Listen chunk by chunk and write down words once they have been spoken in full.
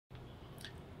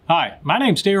Hi, my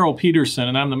name's Darryl Peterson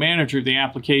and I'm the manager of the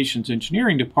Applications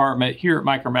Engineering Department here at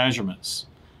Micromeasurements.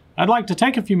 I'd like to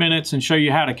take a few minutes and show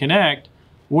you how to connect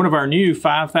one of our new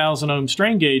 5,000 ohm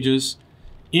strain gauges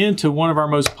into one of our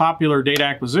most popular data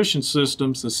acquisition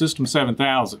systems, the System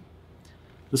 7000.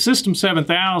 The System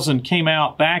 7000 came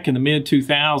out back in the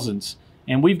mid-2000s,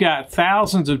 and we've got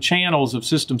thousands of channels of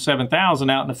System 7000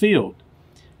 out in the field.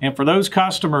 And for those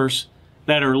customers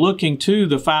that are looking to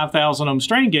the 5,000 ohm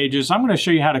strain gauges, I'm going to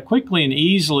show you how to quickly and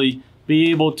easily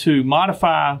be able to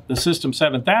modify the System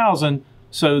 7000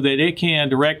 so that it can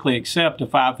directly accept a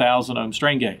 5,000 ohm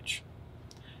strain gauge.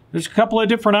 There's a couple of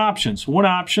different options. One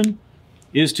option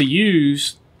is to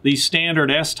use these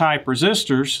standard S-type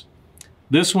resistors.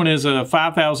 This one is a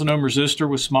 5,000 ohm resistor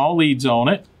with small leads on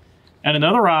it. And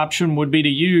another option would be to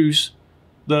use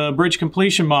the bridge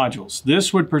completion modules.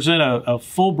 This would present a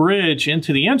full bridge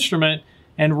into the instrument,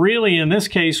 and really in this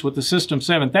case with the System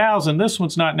 7000, this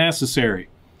one's not necessary.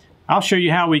 I'll show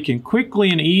you how we can quickly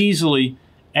and easily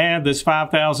add this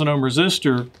 5,000 ohm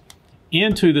resistor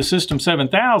into the System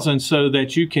 7000 so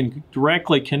that you can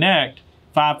directly connect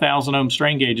 5,000 ohm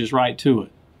strain gauges right to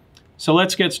it. So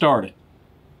let's get started.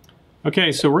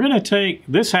 Okay, so we're going to take,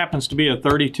 this happens to be a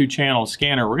 32 channel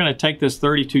scanner. We're going to take this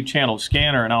 32 channel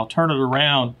scanner and I'll turn it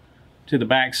around to the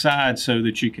back side so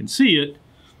that you can see it.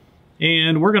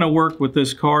 And we're going to work with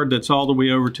this card that's all the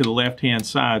way over to the left hand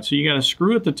side. So you got a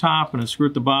screw at the top and a screw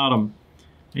at the bottom,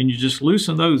 and you just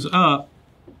loosen those up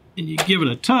and you give it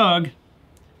a tug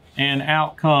and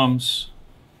out comes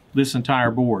this entire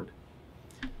board.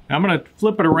 Now I'm going to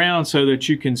flip it around so that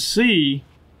you can see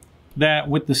that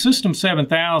with the System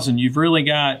 7000, you've really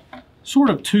got sort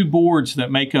of two boards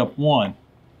that make up one.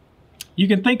 You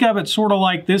can think of it sort of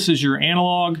like this is your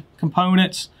analog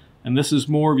components, and this is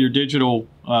more of your digital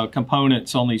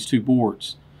components on these two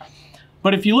boards.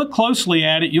 But if you look closely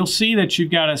at it, you'll see that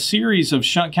you've got a series of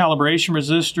shunt calibration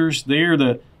resistors. They're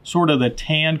the sort of the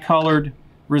tan colored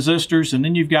resistors, and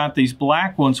then you've got these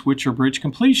black ones which are bridge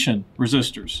completion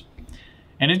resistors.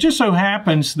 And it just so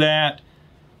happens that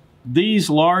these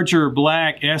larger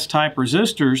black S-type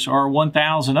resistors are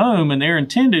 1,000 ohm, and they're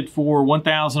intended for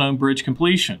 1,000 ohm bridge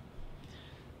completion.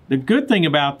 The good thing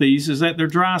about these is that they're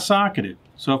dry socketed.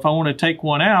 So if I want to take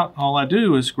one out, all I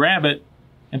do is grab it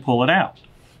and pull it out.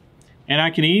 And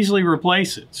I can easily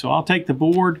replace it. So I'll take the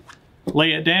board,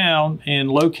 lay it down,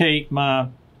 and locate my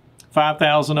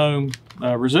 5,000 ohm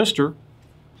resistor.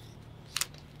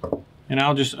 And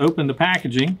I'll just open the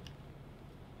packaging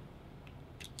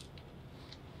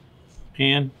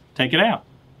and take it out.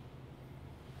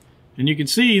 And you can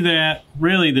see that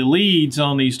really the leads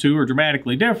on these two are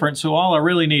dramatically different, so all I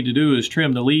really need to do is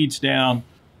trim the leads down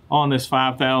on this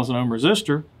 5,000 ohm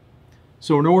resistor.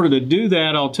 So in order to do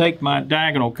that, I'll take my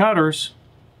diagonal cutters.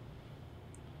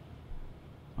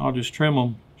 I'll just trim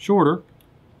them shorter.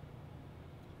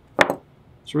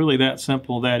 It's really that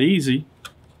simple, that easy.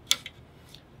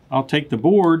 I'll take the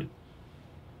board,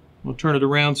 we'll turn it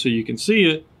around so you can see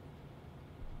it,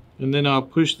 and then I'll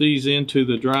push these into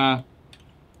the dry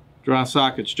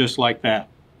sockets just like that.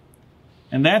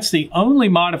 And that's the only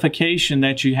modification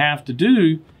that you have to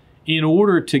do in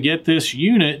order to get this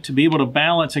unit to be able to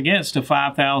balance against a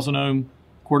 5,000 ohm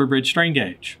quarter bridge strain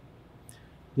gauge.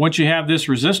 Once you have this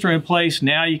resistor in place,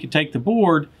 now you can take the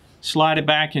board, slide it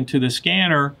back into the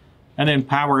scanner, and then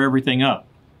power everything up.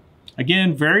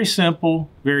 Again, very simple,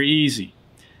 very easy.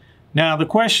 Now the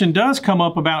question does come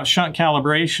up about shunt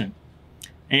calibration.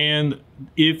 And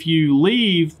if you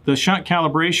leave the shunt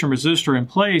calibration resistor in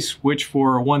place, which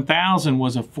for 1,000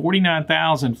 was a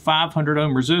 49,500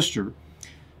 ohm resistor,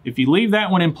 if you leave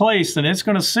that one in place, then it's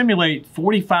going to simulate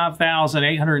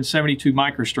 45,872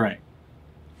 microstrain.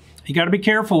 You got to be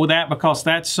careful with that because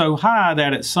that's so high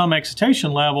that at some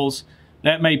excitation levels,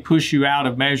 that may push you out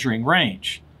of measuring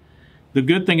range. The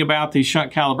good thing about these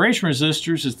shunt calibration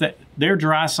resistors is that they're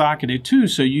dry socketed too,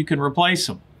 so you can replace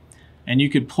them. And you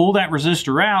could pull that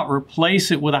resistor out, replace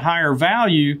it with a higher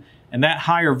value, and that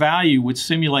higher value would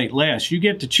simulate less. You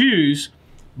get to choose.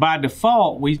 By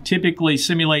default, we typically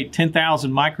simulate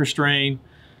 10,000 microstrain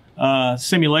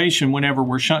simulation whenever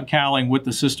we're shunt caling with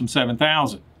the System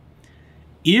 7000.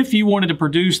 If you wanted to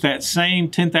produce that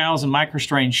same 10,000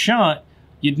 microstrain shunt,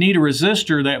 you'd need a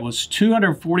resistor that was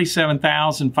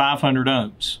 247,500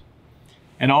 ohms.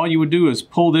 And all you would do is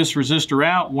pull this resistor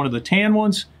out, one of the tan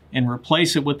ones, and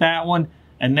replace it with that one,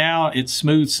 and now it's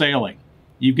smooth sailing.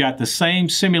 You've got the same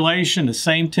simulation, the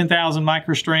same 10,000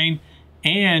 microstrain,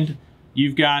 and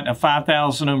you've got a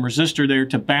 5,000 ohm resistor there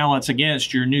to balance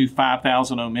against your new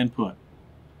 5,000 ohm input.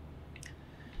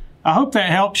 I hope that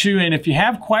helps you, and if you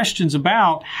have questions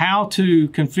about how to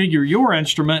configure your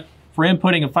instrument for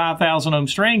inputting a 5,000 ohm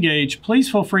strain gauge,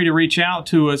 please feel free to reach out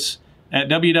to us at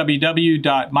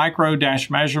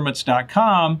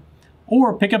www.micro-measurements.com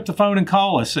or pick up the phone and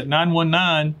call us at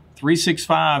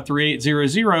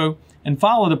 919-365-3800 and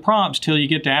follow the prompts till you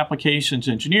get to Applications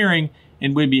Engineering,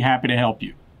 and we'd be happy to help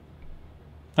you.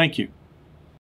 Thank you.